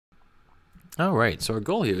All right, so our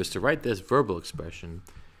goal here is to write this verbal expression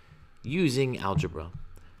using algebra.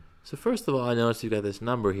 So first of all, I notice you've got this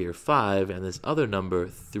number here, 5, and this other number,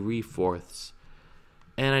 3/4.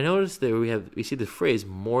 And I notice that we see the phrase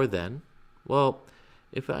more than. Well,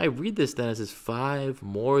 if I read this then, it says 5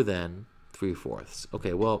 more than 3/4.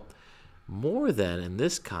 Okay, well, more than in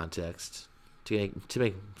this context, to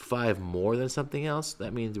make 5 more than something else,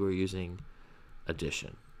 that means we're using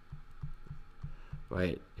addition.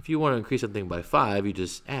 Right? If you want to increase something by 5, you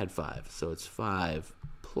just add 5. So it's 5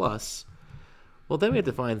 plus. Well, then we have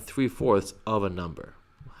to find 3/4 of a number.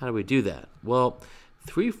 How do we do that? Well,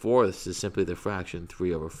 3/4 is simply the fraction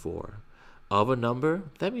 3/4. Of a number,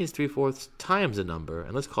 that means 3/4 times a number,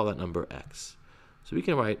 and let's call that number x. So we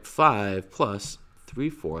can write 5 plus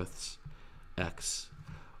 3/4 x.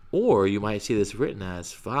 Or you might see this written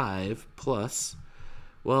as 5 plus,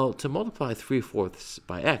 well, to multiply 3/4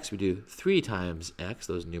 by x, we do 3 times x,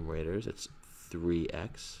 those numerators, it's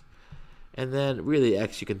 3x. And then really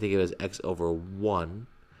x you can think of as x over 1,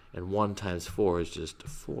 and 1 times 4 is just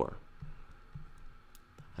 4.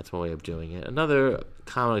 That's one way of doing it. Another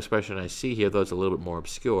common expression I see here, though it's a little bit more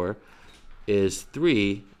obscure, is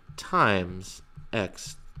 3 times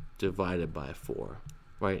x divided by 4.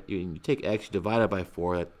 Right? You take x, you divide it by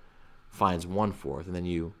 4, that finds 1/4, and then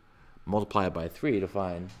you multiply it by 3 to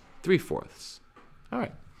find 3/4. All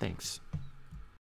right, thanks.